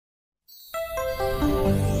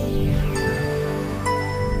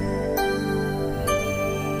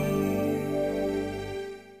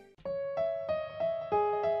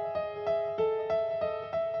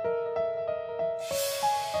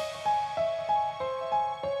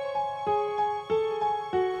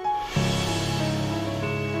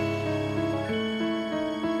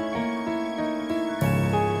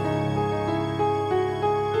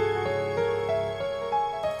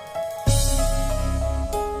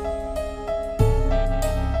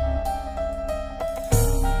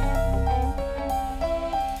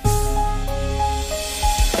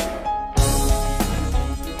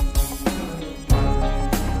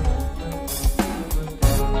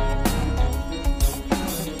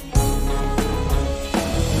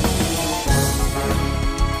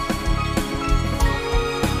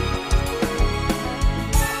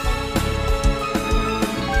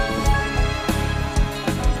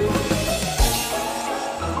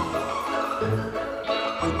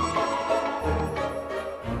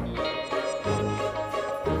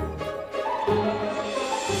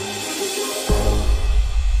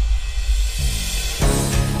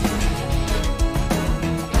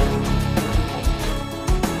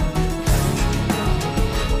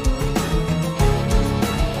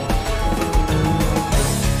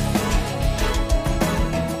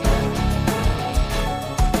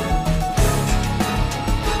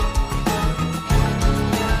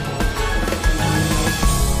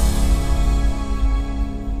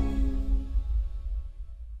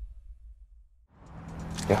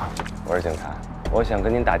我是警察，我想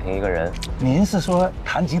跟您打听一个人。您是说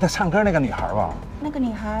弹吉他唱歌那个女孩吧？那个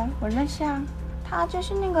女孩我认识啊，她就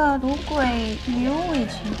是那个赌鬼刘伟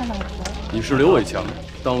强的老婆。你是刘伟强，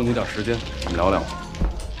耽误你点时间，我们聊聊。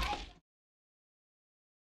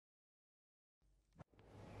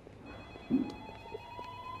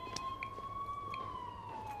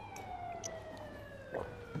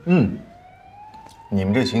你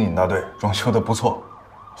们这刑警大队装修的不错，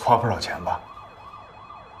花不少钱吧？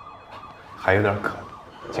还有点渴，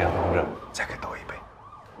接着喝着，再给倒一杯。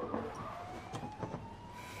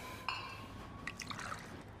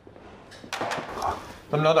好，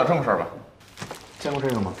咱们聊点正事儿吧。见过这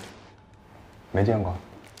个吗？没见过，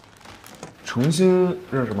程心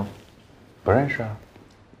认识吗？不认识啊。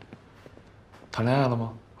谈恋爱了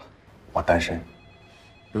吗？我单身。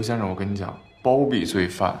刘先生，我跟你讲，包庇罪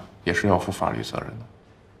犯也是要负法律责任的。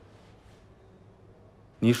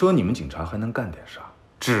你说你们警察还能干点啥？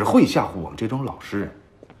只会吓唬我们这种老实人，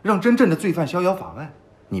让真正的罪犯逍遥法外。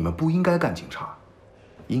你们不应该干警察，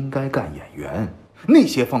应该干演员。那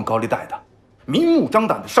些放高利贷的，明目张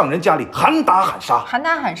胆的上人家里喊打喊杀。喊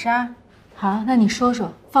打喊杀？好，那你说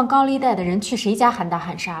说，放高利贷的人去谁家喊打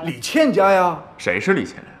喊杀了？李倩家呀。谁是李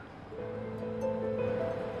倩呀？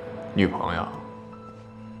女朋友。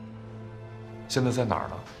现在在哪儿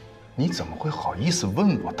呢？你怎么会好意思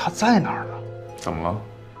问我他在哪儿呢？怎么了？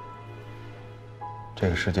这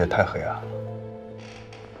个世界太黑暗了。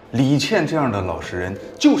李倩这样的老实人，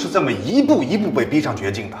就是这么一步一步被逼上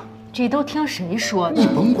绝境的。这都听谁说的？你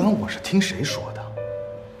甭管我是听谁说的，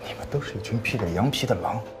你们都是一群披着羊皮的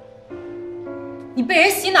狼。你被人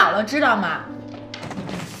洗脑了，知道吗？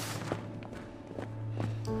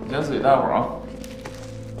你先自己待会儿啊。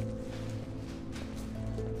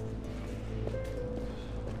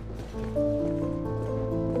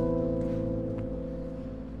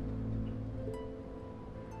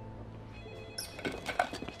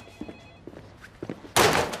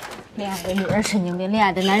恋爱的女人神经病，恋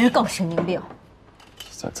爱的男人更神经病。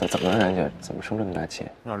怎么了，人家怎么生这么大气？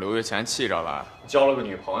让刘月钱气着了，交了个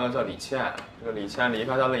女朋友叫李倩。这个李倩离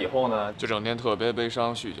开他了以后呢，就整天特别悲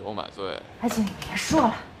伤，酗酒买醉。阿锦，你别说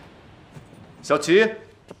了。小齐，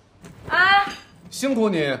啊，辛苦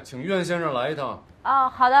你，请苑先生来一趟。哦，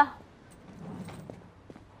好的。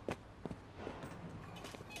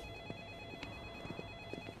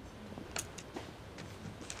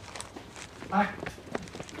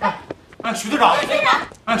徐队长，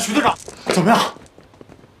徐队长，怎么样？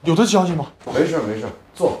有的消息吗？没事没事，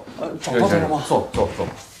坐。找到他了吗？坐。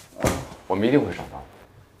我们一定会找到，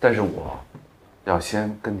但是我要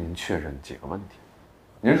先跟您确认几个问题。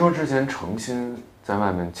您说之前程鑫在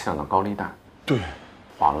外面欠了高利贷，对，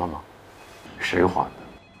还了吗？谁还的？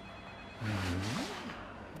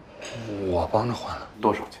我帮着还了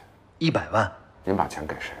多少钱？100万。您把钱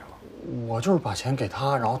给谁了？我就是把钱给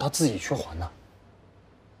他，然后他自己去还的。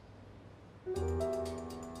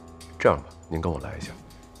这样吧，您跟我来一下，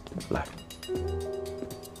来。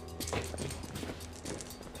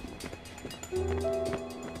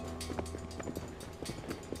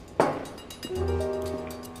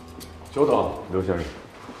久等，刘先生，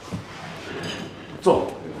坐。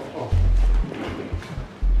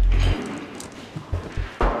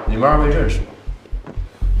你们二位认识吗？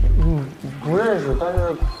不认识，但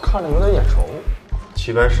是看着有点眼熟。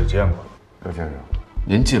棋牌室见过。刘先生，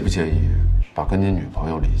您介不介意把跟您女朋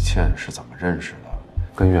友李倩是怎么认识的，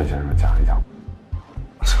跟苑先生讲一讲？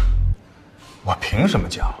我凭什么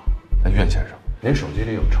讲？那苑先生，您手机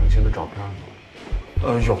里有程鑫的照片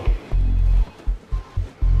吗？有。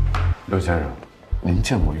刘先生，您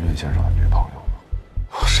见过苑先生的女朋友吗？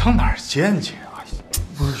我上哪儿见去啊？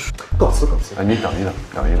不是，告辞。哎，你等一等，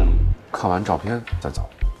看完照片再走，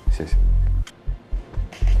谢谢。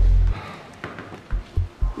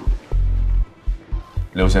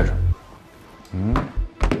刘先生，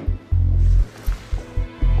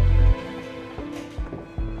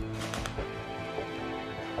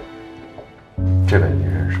这位你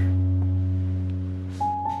认识？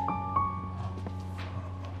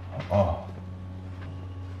哦，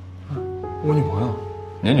我女朋友。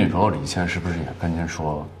您女朋友李倩是不是也跟您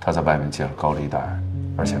说她在外面借了高利贷，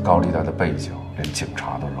而且高利贷的背景连警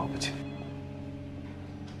察都惹不起？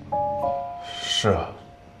是啊，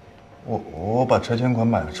我把车前款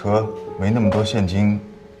买了车，没那么多现金，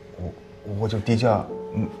我就低价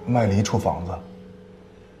卖了一处房子。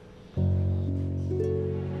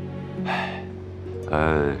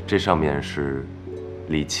这上面是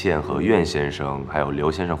李倩和苑先生还有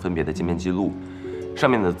刘先生分别的见面记录。上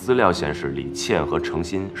面的资料显示，李倩和程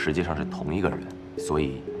鑫实际上是同一个人，所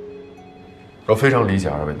以我非常理解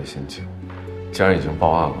二位的心情。既然已经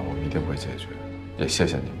报案了，我们一定会解决。也谢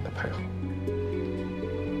谢你们的配合。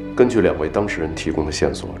根据2位当事人提供的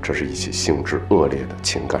线索，这是一起性质恶劣的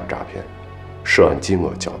情感诈骗，涉案金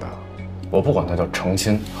额较大。我不管他叫程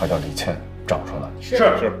鑫还叫李倩，找出来。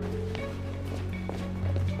是。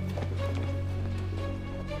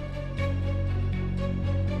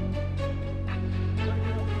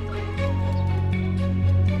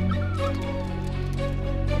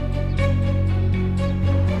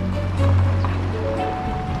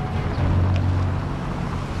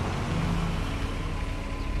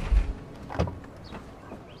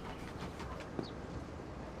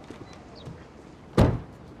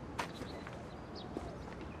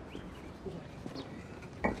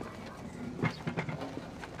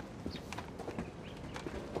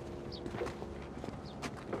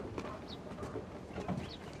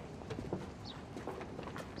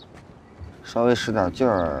稍微使点劲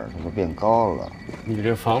儿，它就变高了。你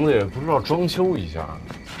这房子也不知道装修一下，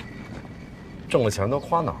挣了钱都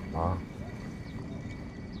花哪儿了？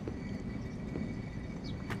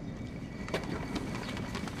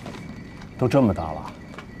都这么大了，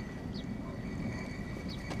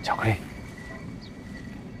巧克力。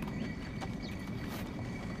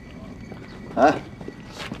哎，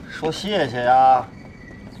说谢谢呀。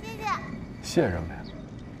谢什么呀？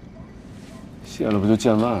谢了不就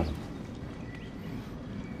见万了吗？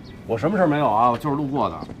我什么事没有啊，我就是路过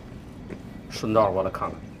的，顺道过来看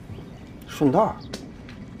看。顺道？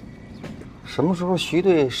什么时候徐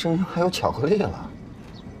队身上还有巧克力了？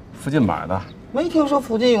附近买的。没听说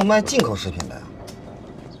附近有卖进口食品的呀。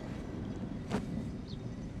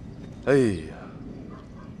哎呀，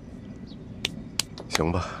行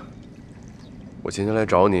吧，我今天来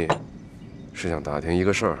找你，是想打听一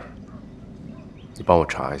个事儿。你帮我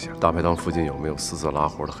查一下大排档附近有没有私自拉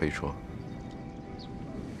活的黑车。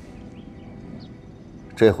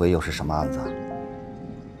这回又是什么案子？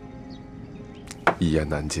一言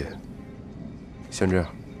难尽。先这样，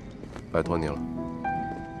拜托你了。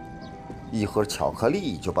一盒巧克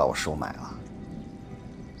力就把我收买了。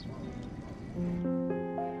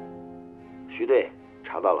徐队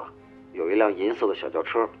查到了，有一辆银色的小轿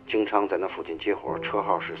车，经常在那附近接活，车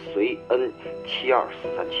号是随恩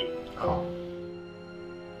72437。好。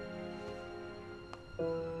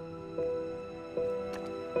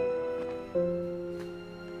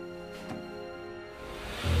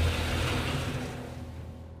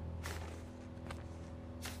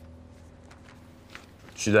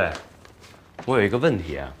徐队，我有一个问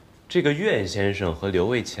题啊，这个苑先生和刘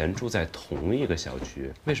卫前住在同一个小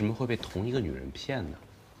区，为什么会被同一个女人骗呢？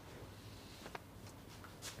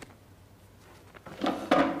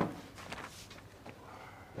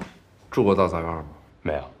住过大杂院吗？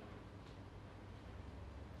没有。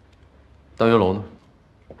单元楼呢？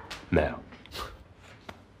没有。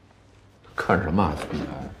看什么 FBI？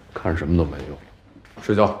 看什么都没用。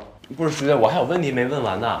睡觉。不是徐队，我还有问题没问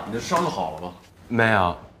完呢。你这伤好了吗？没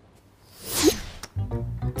有。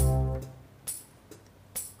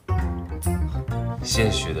谢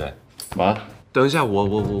谢徐队。完。等一下，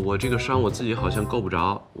我这个伤我自己好像够不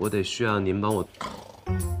着，我得需要您帮我。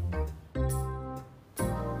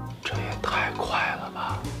这也太快了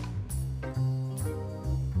吧！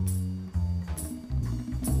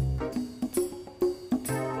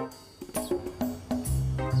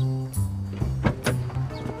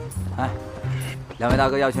哎，两位大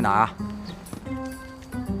哥要去哪儿啊？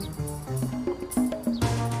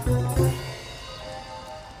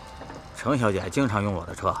程小姐经常用我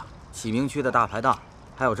的车，启明区的大排档，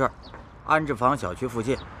还有这儿，安置房小区附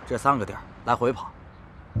近这3个地儿来回跑。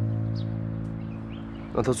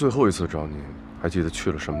那他最后一次找你，还记得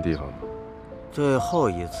去了什么地方吗？最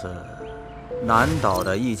后一次，南岛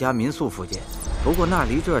的一家民宿附近，不过那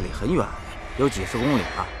离这里很远，有几十公里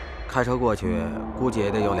了，开车过去估计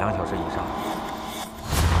也得有2小时以上。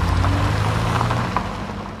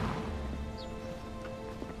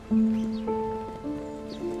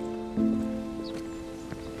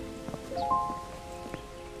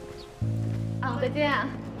再见。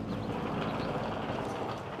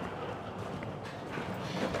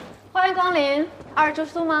欢迎光临，2住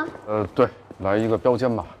宿吗？对，来一个标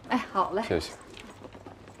间吧。哎，好嘞。谢谢。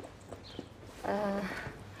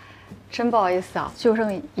真不好意思啊，就剩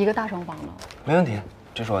1个大床房了。没问题，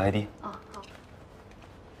这是我 ID。啊，好。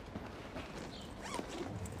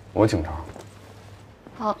我警察。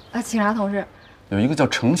好，警察同志。有一个叫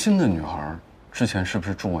程鑫的女孩，之前是不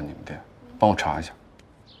是住过你们店？帮我查一下。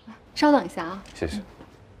稍等一下啊。谢谢。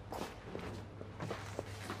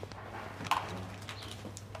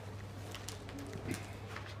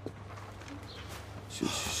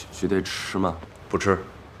徐队吃吗？不吃。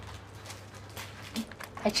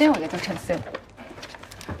还真有一个叫陈鑫，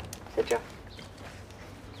在这儿。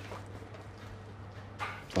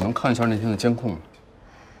能看一下那天的监控吗？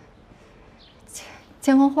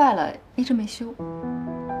监控坏了，一直没修。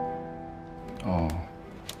哦，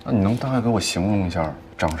那你能大概给我形容一下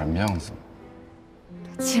长什么样子吗？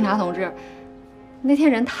警察同志，那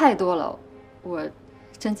天人太多了，我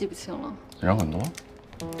真记不清了。人很多？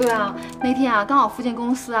对啊，那天啊，刚好附近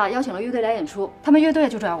公司啊邀请了乐队来演出，他们乐队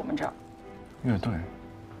就住在我们这儿。乐队？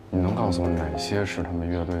你能告诉我哪些是他们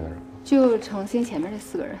乐队的人吗？就诚心前面这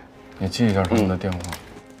4个人。你记一下他们的电话。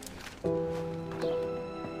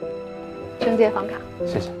申借房卡。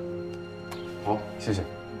谢谢。好，谢谢。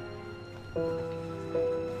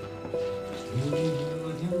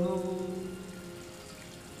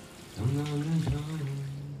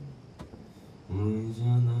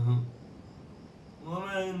我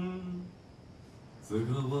们此刻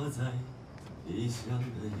我在异乡的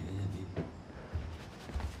夜里。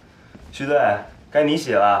徐队，该你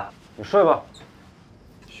洗了，你睡吧。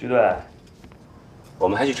徐队，我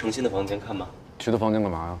们还去诚心的房间看吗？去他房间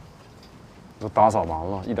干嘛呀？都打扫完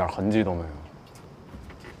了，一点痕迹都没有。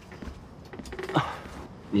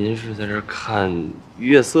您是在这儿看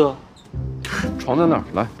月色？床在那儿，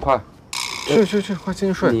来，快，去，快进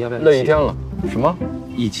去睡。你要不要累一天了？什么？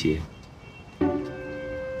一起。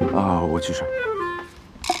啊，我去上。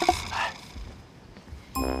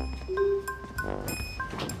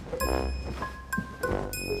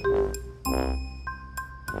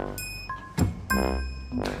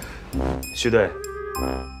徐队，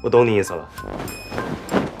我懂你意思了。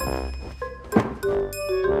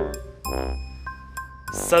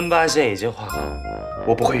38线已经画好，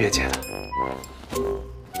我不会越界的。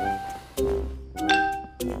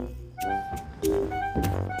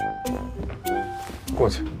过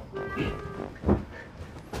去。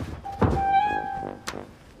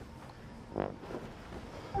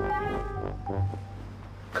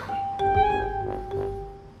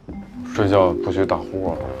睡觉不许打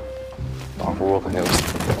呼啊！打呼我肯定死。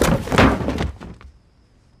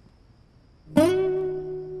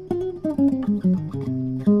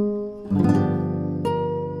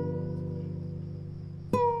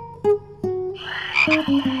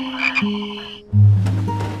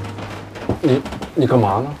你干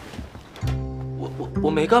嘛呢？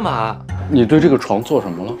我没干嘛。你对这个床做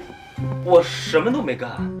什么了？我什么都没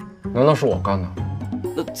干。难道是我干的？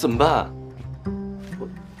那怎么办？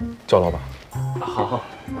叫老板。好。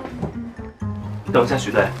等一下，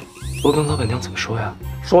徐队，我跟老板娘怎么说呀？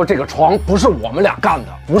说这个床不是我们俩干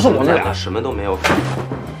的，不是我们俩什么都没有干。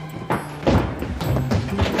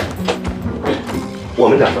我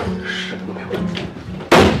们两个什么都没有干。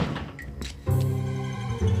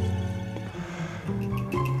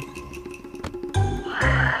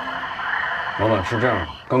老板是这样的，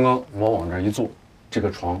刚刚我往这一坐，这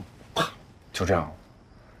个床啪就这样了，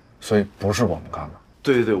所以不是我们干的。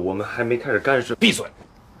对，我们还没开始干事。闭嘴！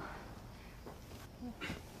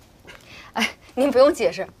哎，您不用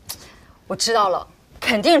解释，我知道了，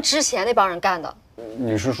肯定之前那帮人干的。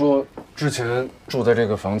你是说之前住在这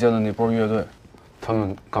个房间的那波乐队，他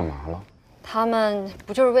们干嘛了？他们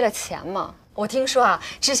不就是为了钱吗？我听说啊，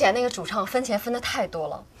之前那个主唱分钱分的太多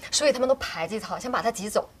了，所以他们都排挤他，想把他挤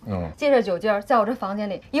走。借着酒劲儿，在我这房间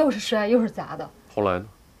里又是摔又是砸的。后来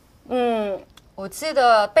呢？我记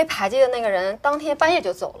得被排挤的那个人当天半夜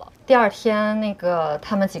就走了。第二天，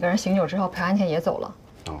他们几个人醒酒之后，朴安田也走了。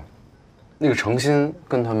那个程心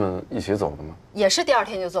跟他们一起走的吗？也是第二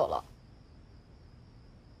天就走了。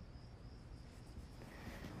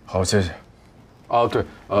好，谢谢。哦，对，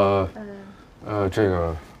这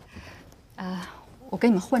个，我给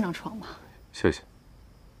你们换张床吧。谢谢。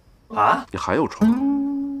啊？你还有床？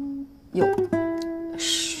有，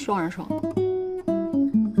双人床。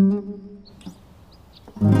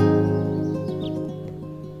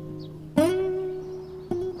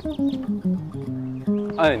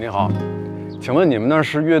哎，你好，请问你们那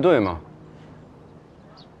是乐队吗？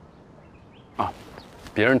啊，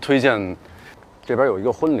别人推荐，这边有一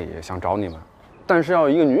个婚礼想找你们，但是要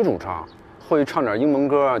一个女主唱，会唱点英文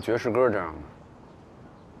歌啊、爵士歌这样的。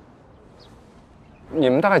你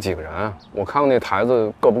们大概几个人啊？我看看那台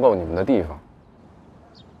子够不够你们的地方。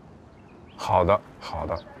好的，好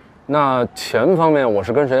的。那钱方面我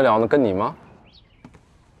是跟谁聊呢？跟你吗？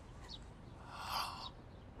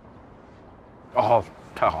哦，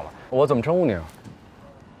太好了。我怎么称呼你啊？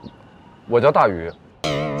我叫大宇。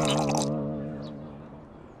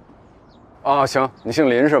啊，行，你姓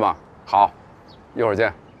林是吧？好，一会儿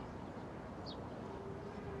见。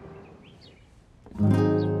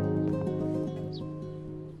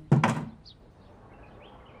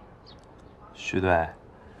徐队，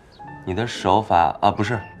你的手法啊，不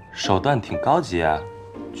是手段挺高级啊，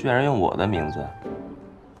居然用我的名字。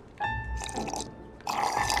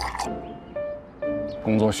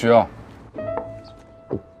工作需要。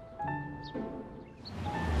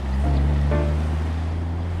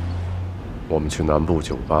我们去南部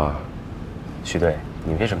酒吧。徐队，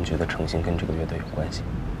你为什么觉得程心跟这个乐队有关系？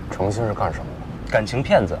程心是干什么的？感情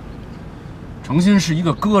骗子。程心是一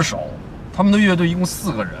个歌手，他们的乐队一共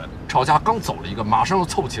4个人，吵架刚走了一个，马上又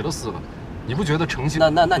凑齐了4个。你不觉得程心？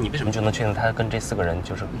那你为什么就能确定他跟这4个人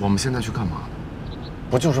就是？我们现在去干嘛呢？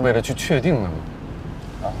不就是为了去确定的吗？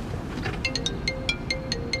啊，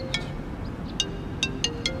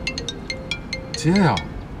接呀！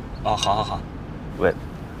哦，好。喂。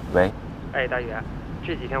哎，大宇，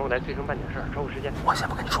这几天我来催生办点事儿，找我时间。我先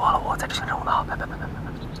不跟你说了，我在执行任务呢。拜。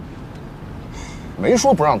没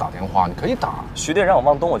说不让打电话，你可以打。徐队让我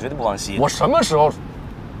往东，我绝对不往西。我什么时候？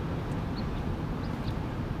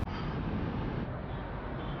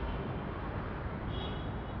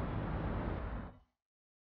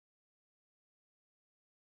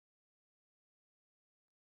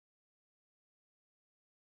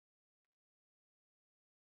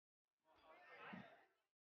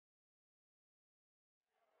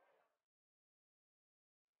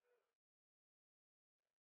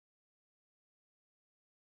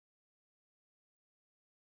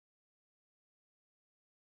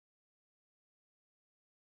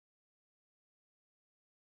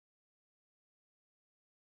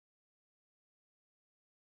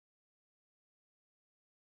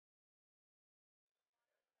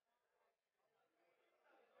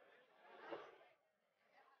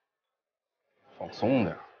放松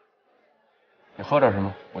点。你喝点什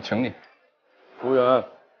么？我请你。服务员。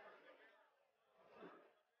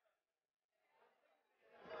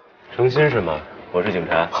程心是吗？我是警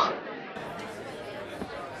察。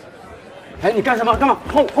哎，你干什么？干嘛？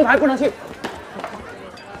后台不能去。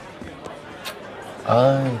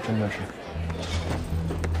哎，真的是。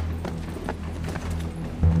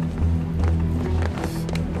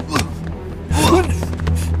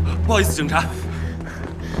不好意思，警察。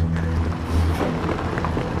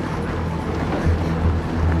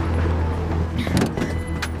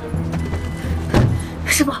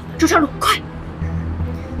师傅，中山路，快！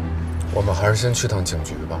我们还是先去趟警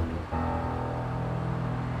局吧。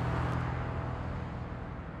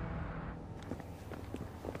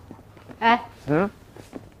哎，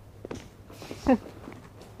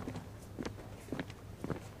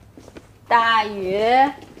大宇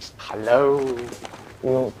 ，Hello，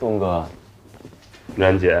 哟，东哥，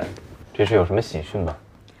楠姐，这是有什么喜讯吗？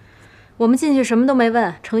我们进去什么都没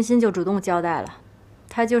问，程心就主动交代了。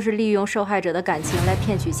他就是利用受害者的感情来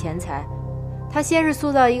骗取钱财。他先是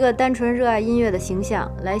塑造一个单纯热爱音乐的形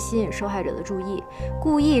象，来吸引受害者的注意，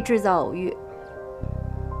故意制造偶遇。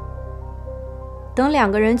等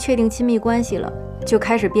2个人确定亲密关系了，就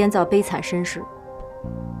开始编造悲惨身世。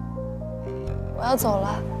我要走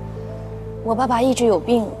了，我爸爸一直有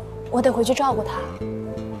病，我得回去照顾他。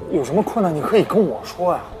有什么困难你可以跟我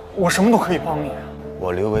说呀，我什么都可以帮你。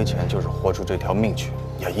我刘维钱就是豁出这条命去，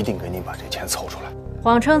也一定给你把这钱凑出来。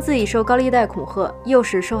谎称自己受高利贷恐吓，诱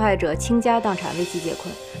使受害者倾家荡产为其解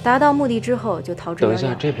困，达到目的之后就逃之夭夭。等一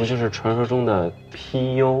下，这不就是传说中的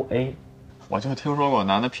PUA？ 我就听说过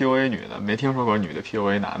男的 PUA 女的，没听说过女的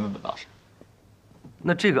PUA 男的的倒是。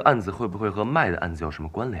那这个案子会不会和麦的案子有什么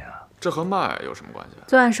关联啊？这和麦有什么关系？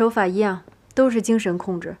作案手法一样，都是精神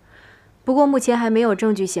控制，不过目前还没有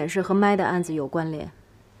证据显示和麦的案子有关联。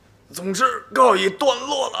总之告一段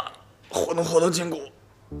落了，活动筋骨。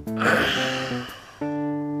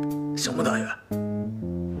行不，大爷？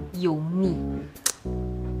油腻。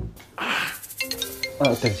对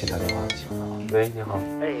不起，打电话。喂，你好。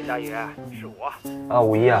哎，大宇，是我。啊，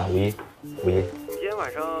五一。你今天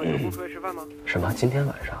晚上有空出来吃饭吗？什么？今天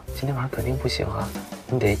晚上？今天晚上肯定不行啊！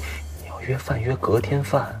你要约饭，约隔天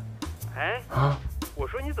饭。哎，啊！我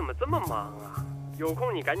说你怎么这么忙啊？有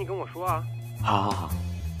空你赶紧跟我说啊。好，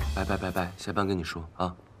拜，下班跟你说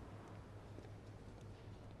啊。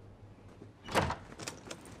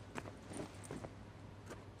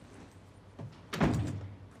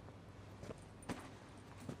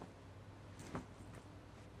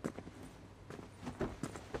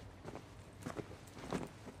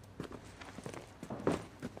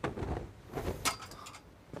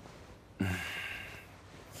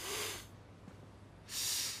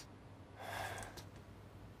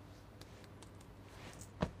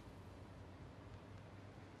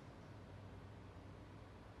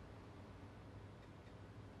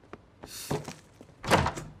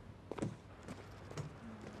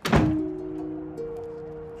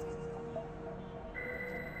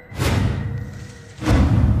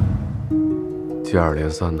接二连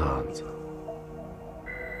三的案子，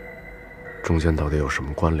中间到底有什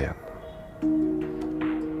么关联呢？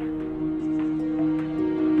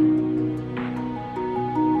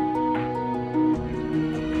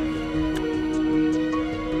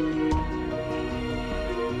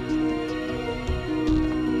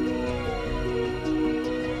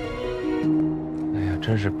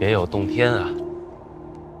真是别有洞天啊！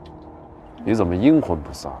你怎么阴魂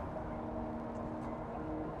不散？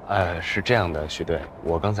是这样的，徐队，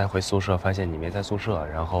我刚才回宿舍发现你没在宿舍，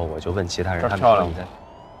然后我就问其他人，他们说你在。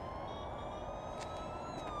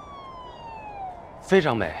非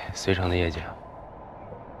常美，随城的夜景。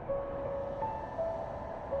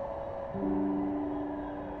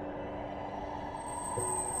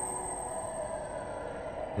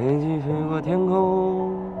飞机飞过天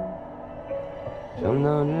空，像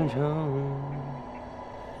那只城。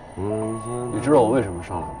你知道我为什么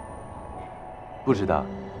上来吗？不知道，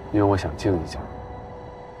因为我想静一下。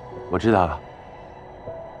我知道了。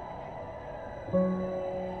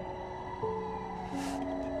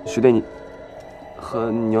徐队，你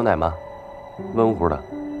喝牛奶吗？温乎的。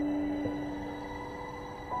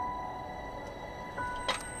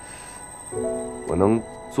我能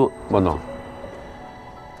做？不能。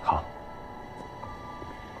好。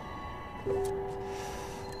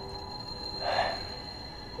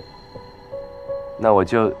那我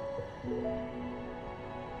就。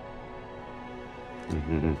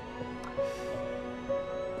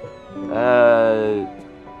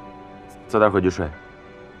早点回去睡，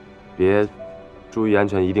别注意安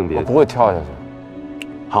全，一定别。我不会跳下去。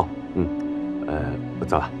好，我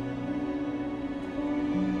走了。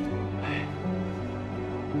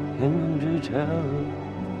天空之城，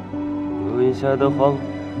路印下的黄，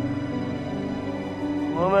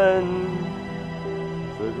我们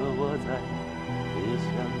此刻我在异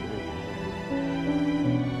乡的夜。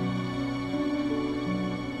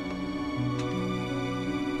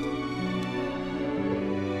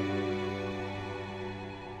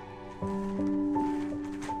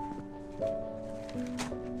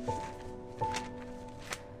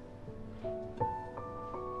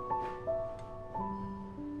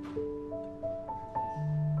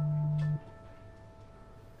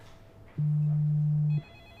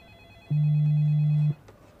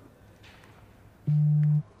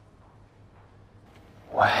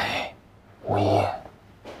喂，吴一，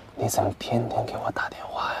你怎么天天给我打电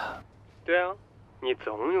话呀？对啊，你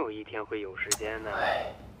总有一天会有时间的。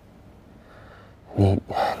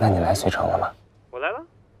那你来随城了吗？我来了。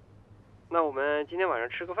那我们今天晚上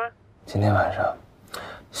吃个饭？今天晚上，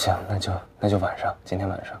行，那就晚上，今天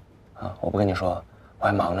晚上，啊，我不跟你说，我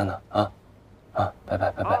还忙着呢，啊，拜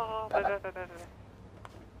拜。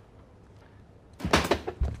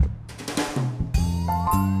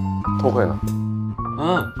偷窥呢？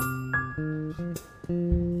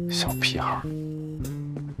小屁孩。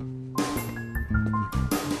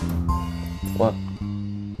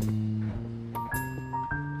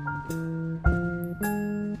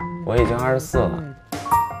我已经24了。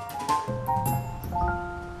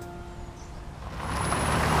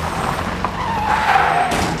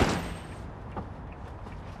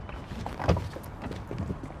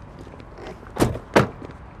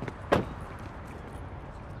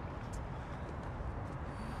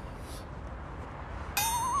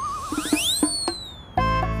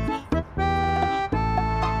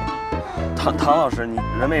唐老师，你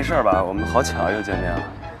人没事吧？我们好巧又见面了。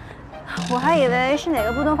我还以为是哪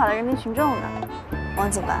个不懂法的人民群众呢。王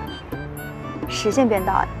警官，时间变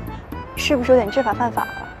道呀，是不是有点知法犯法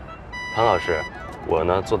了？唐老师，我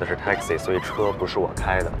呢坐的是 taxi， 所以车不是我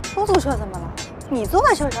开的。出租车怎么了？你坐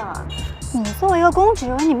在车上啊？你作为一个公职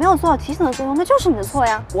人员，你没有做到提醒的作用，那就是你的错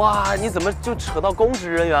呀！哇，你怎么就扯到公职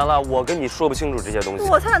人员了？我跟你说不清楚这些东西。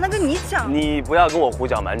我才懒得跟你讲。你不要跟我胡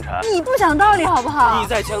搅蛮缠。你不讲道理好不好？你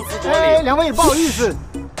在强词夺理。两位不好意思。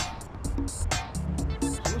不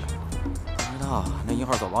知道，那一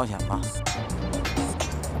会儿走保险吧。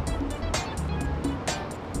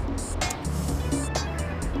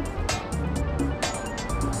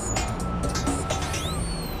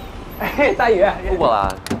哎，大宇，又过来，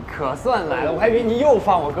可算来了，我还以为你又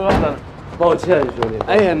放我鸽子了。抱歉，兄弟。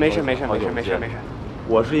哎呀，没事。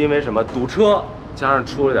我是因为什么堵车，加上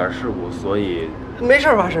出了点事故，所以没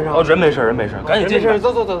事吧？身上？哦，人没事，赶紧进去。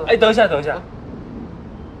走。哎，等一下。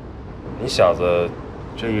你小子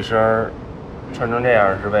这一身穿成这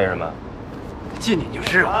样是为什么？进去就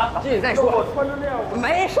知道了。进去再说。我穿成这样，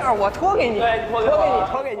没事，我托给你。哎，托给你。哎，我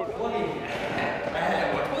托给你。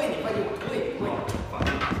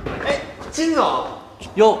哎，金总。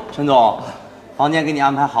哟，陈总，房间给你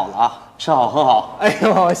安排好了啊，吃好喝好。哎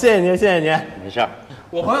呦，谢谢您。没事儿。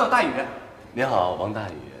我朋友大宇。你好，王大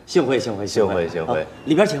宇。幸会。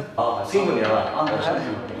里边请。啊，辛苦您了啊。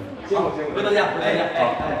辛苦。回头见。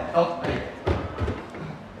好。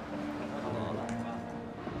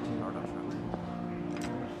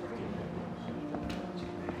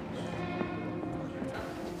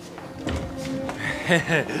嘿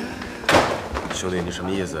嘿，兄弟，你什么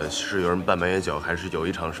意思？是有人办满月酒，还是有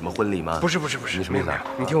一场什么婚礼吗？不是，你什么意思？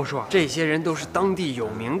你听我说，这些人都是当地有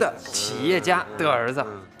名的企业家的儿子，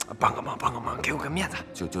帮个忙，给我个面子。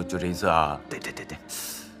就这一次啊？对。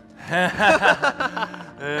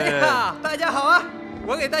哎呀，大家好啊！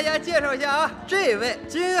我给大家介绍一下啊，这位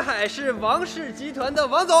金海市王氏集团的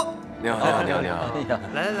王总。你好。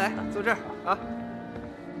来，坐这儿啊。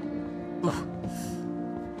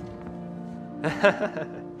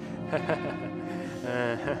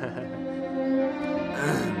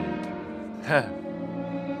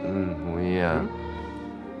吴一啊，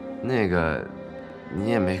那个，你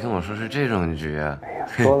也没跟我说是这种局啊。哎呀，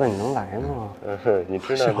说了你能来吗？你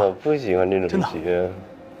知道我不喜欢这种局。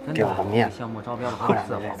给我个面子。项目招标的好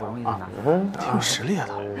字，好不容易才拿。挺有实力的。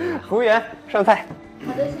服务员，上菜。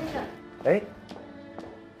好的，先生。哎，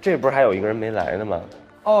这不是还有一个人没来呢吗？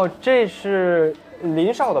哦，这是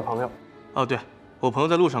林少的朋友。哦，对，我朋友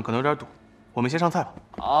在路上可能有点堵，我们先上菜吧。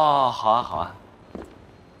哦，好啊。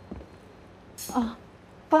啊，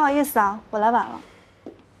不好意思啊，我来晚了。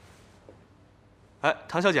哎，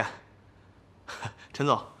唐小姐，陈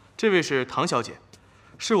总，这位是唐小姐，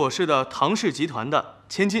是我市的唐氏集团的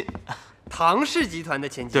千金。唐氏集团的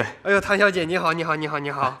千金。对。哎呦，唐小姐你好，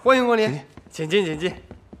欢迎光临，请进，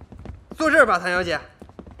坐这儿吧，唐小姐。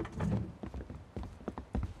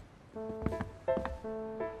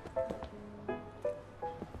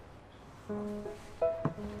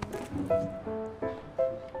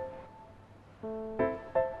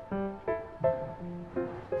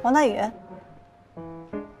王大宇，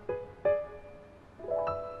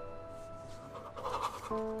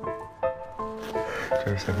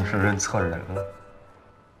这是不是认错人了？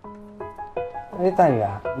哎，大宇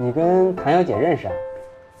啊，你跟谭小姐认识啊？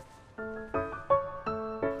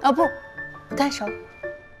哦不太熟。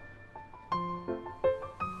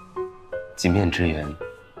几面之缘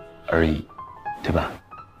而已，对吧？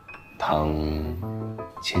唐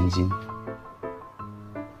千金。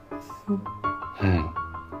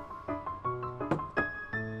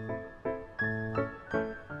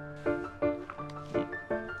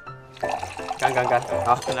干，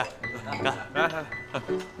好，来，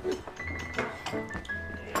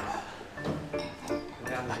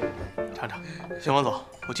尝尝。行，王总，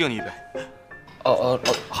我敬你一杯。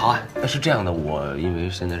好啊。是这样的，我因为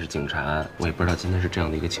现在是警察，我也不知道今天是这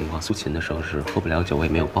样的一个情况。苏秦的时候是喝不了酒，我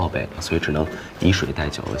也没有报备，所以只能以水代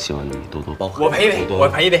酒，希望你多多包涵。我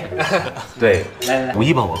赔一杯。对，来，无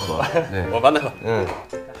意帮我喝，对，我帮他喝。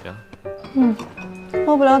行。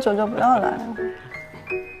喝不了酒就不要来了。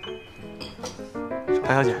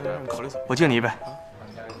谭小姐，我敬你一杯。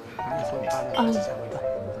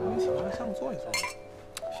像坐一坐。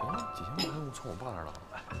行啊，几千块钱从我爸那儿了。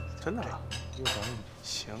真的啊？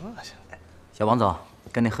行啊。小王总，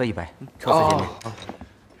跟您喝一杯，抽丝见面。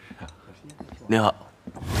你好。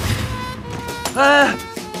哎，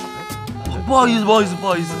不好意思。不好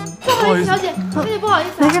意思，小姐，有点不好意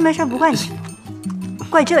思。没事，不怪你，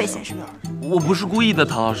怪这位先生。我不是故意的，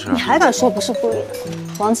唐老师。你还敢说不是故意的？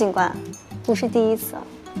王警官，不是第一次啊。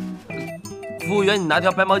服务员，你拿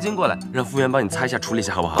条白毛巾过来，让服务员帮你擦一下，处理一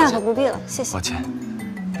下，好不好？大可不必了，谢谢。抱歉。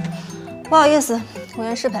不好意思，我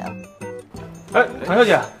原失陪了。哎，唐小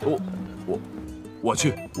姐，我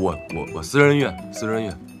去，我私人院，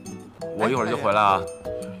我一会儿就回来啊。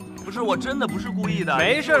不是，我真的不是故意的。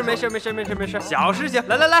没事，小事情。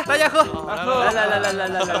来，大家喝。来。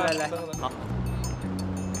好。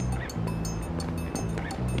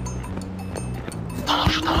唐老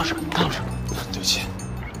师，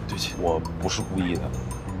对不起，我不是故意的，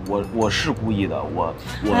我是故意的，我。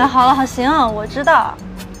哎，好了，行，我知道，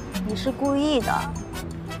你是故意的。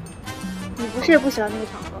你不是也不喜欢那个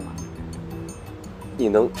场合吗？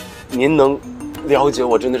您能了解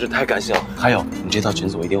我，真的是太感谢了。还有，你这套裙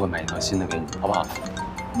子我一定会买一套新的给你，好不好？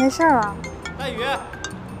没事啊。大宇，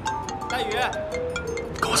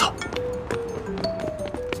跟我走。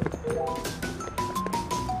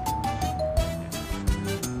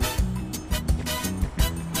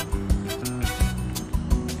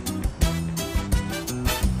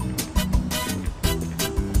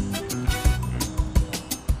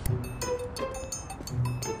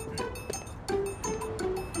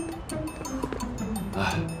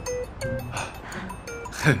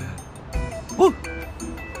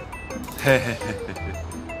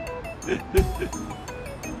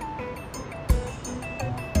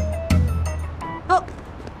哦，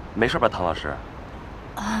没事吧，唐老师？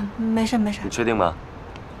啊，没事。你确定吗？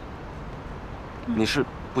你是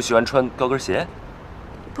不喜欢穿高跟鞋？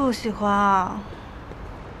不喜欢啊，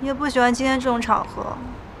也不喜欢今天这种场合。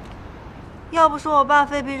要不说我爸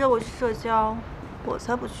非逼着我去社交，我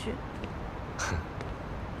才不去。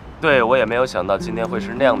对，我也没有想到今天会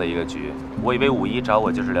是那样的一个局。我以为五一找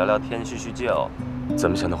我就是聊聊天、叙叙旧，怎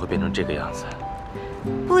么想到会变成这个样子？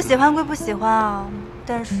不喜欢归不喜欢啊，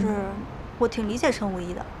但是我挺理解陈五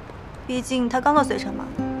一的，毕竟他刚到随城嘛，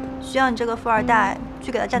需要你这个富二代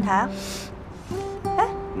去给他站台啊。哎，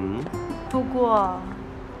不过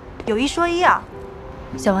有一说一啊，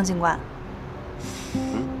小王警官，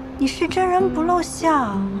你是真人不露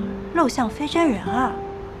相，露相非真人啊，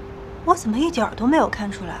我怎么一点都没有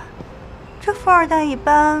看出来？这富二代一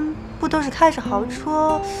般不都是开着豪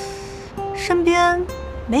车，身边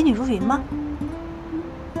美女如云吗？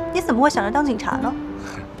你怎么会想着当警察呢？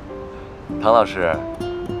唐老师，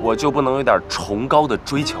我就不能有点崇高的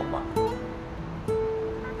追求吗？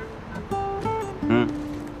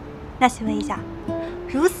那请问一下，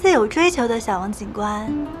如此有追求的小王警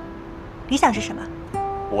官，理想是什么？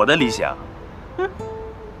我的理想，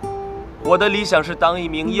我的理想是当一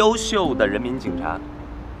名优秀的人民警察。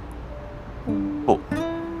不，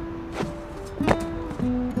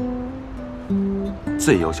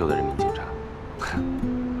最优秀的人民警察。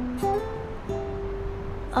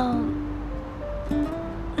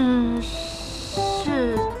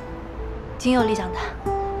是挺有理想的。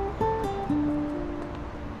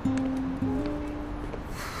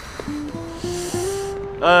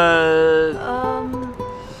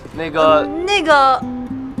那个，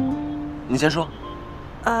你先说。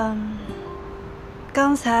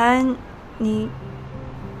刚才你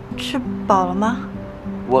吃饱了吗？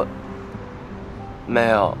我没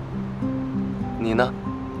有。你呢？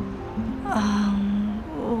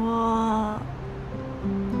我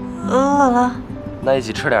饿了。那一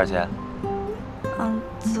起吃点去。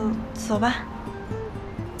走吧。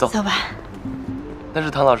走吧。但是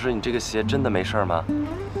唐老师，你这个鞋真的没事吗？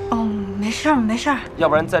没事儿，没事儿。要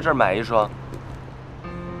不然在这儿买一双。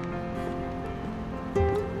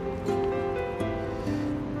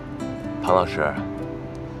唐老师，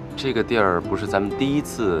这个地儿不是咱们第一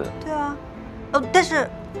次。对啊，但是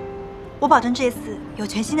我保证这次有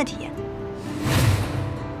全新的体验。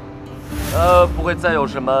不会再有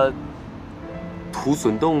什么土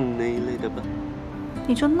笋冻那一类的吧？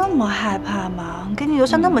你就那么害怕吗？给你留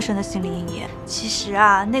下那么深的心理阴影。其实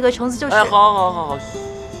啊，那个虫子就是……哎，好。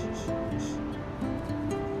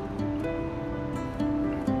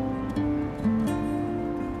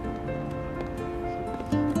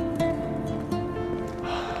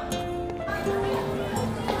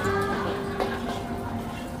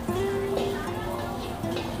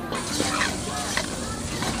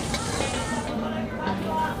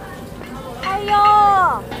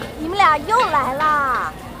又来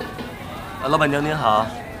啦！老板娘您好，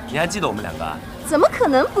您还记得我们两个？怎么可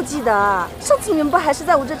能不记得？上次你们不还是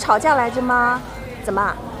在我这吵架来着吗？怎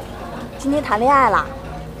么，今天谈恋爱了？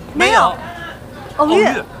没有，偶遇。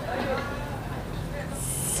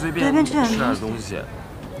随便吃点东西。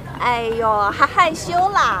哎呦，还害羞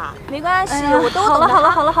啦？没关系，我都懂。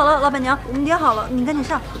好了，老板娘，我们点好了，你赶紧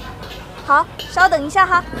上。好，稍等一下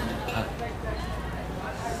哈。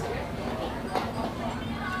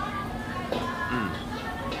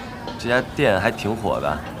这家店还挺火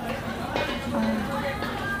的。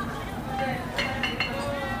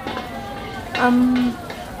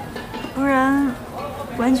不然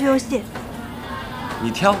玩具游戏。你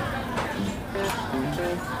挑。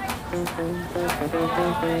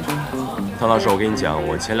唐老师，我跟你讲，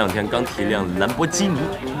我前2天刚提辆兰博基尼，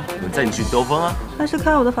能载你去兜风啊？还是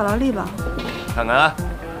开我的法拉利吧。看看啊，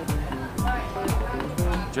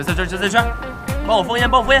决赛圈，帮我封烟。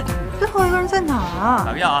最后一个人在哪儿啊？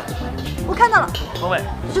打个药啊！我看到了，后卫，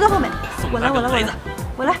就在后面。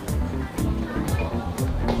我来。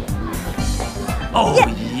哦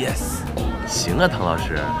yes， 行啊，唐老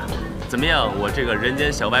师，怎么样？我这个人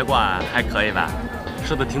间小外挂还可以吧？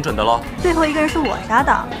射得挺准的喽。最后一个人是我杀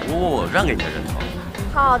的。让给你的人头。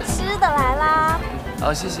好吃的来啦！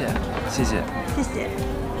谢谢。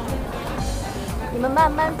你们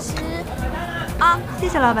慢慢吃啊！谢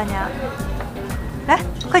谢老板娘。来，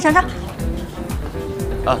快尝尝。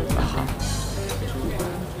好。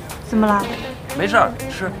怎么了？没事儿，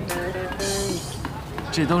吃。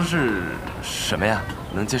这都是什么呀？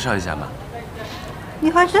能介绍一下吗？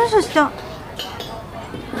你还真是像……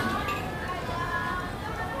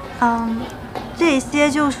这些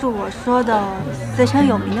就是我说的随城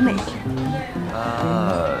有名的美食。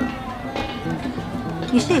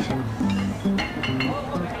你试一试。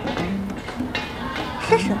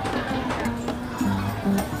试试。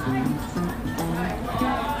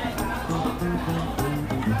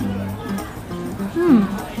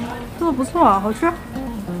做的不错啊，好吃。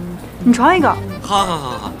你尝一个。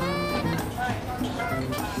好。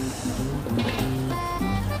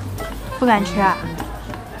不敢吃啊？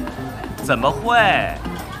怎么会？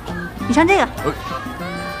你上这个。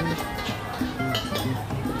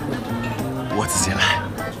我自己来。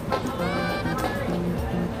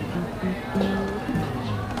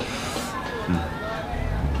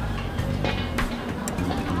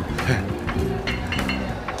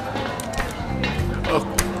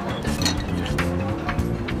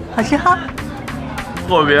好吃哈。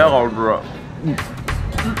特别好吃。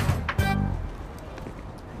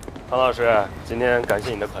唐老师，今天感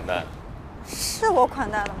谢你的款待。是我款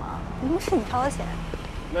待的吗？明明是你掏的钱。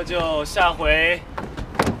那就下回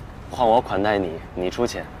换我款待你，你出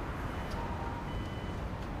钱。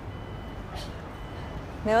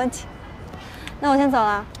没问题。那我先走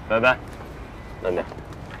了。拜拜，慢点。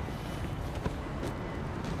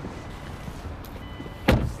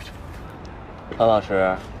唐老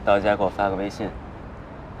师，到家给我发个微信。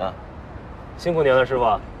啊，辛苦您了，师傅。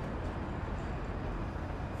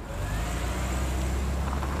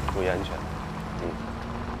注意安全。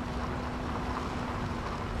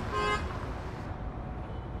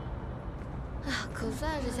哎呀，可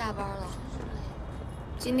算是下班了。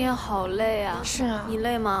今天好累啊。是啊。你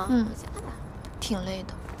累吗？挺累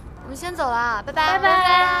的。我们先走了，拜拜。拜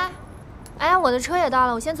拜。哎呀，我的车也到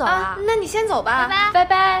了，我先走了。那你先走吧。拜拜。拜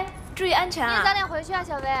拜，注意安全啊。你也早点回去啊，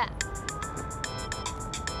小薇。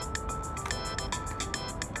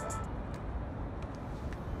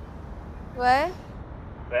喂。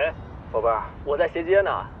喂，宝贝儿，我在斜街呢，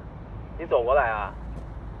你走过来啊？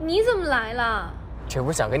你怎么来了？这不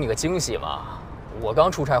是想给你个惊喜吗？我刚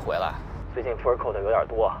出差回来，最近分扣的有点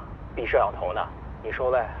多，比摄像头呢。你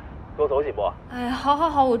受累，多走几步。哎，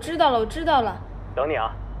好，我知道了，等你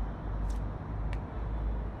啊。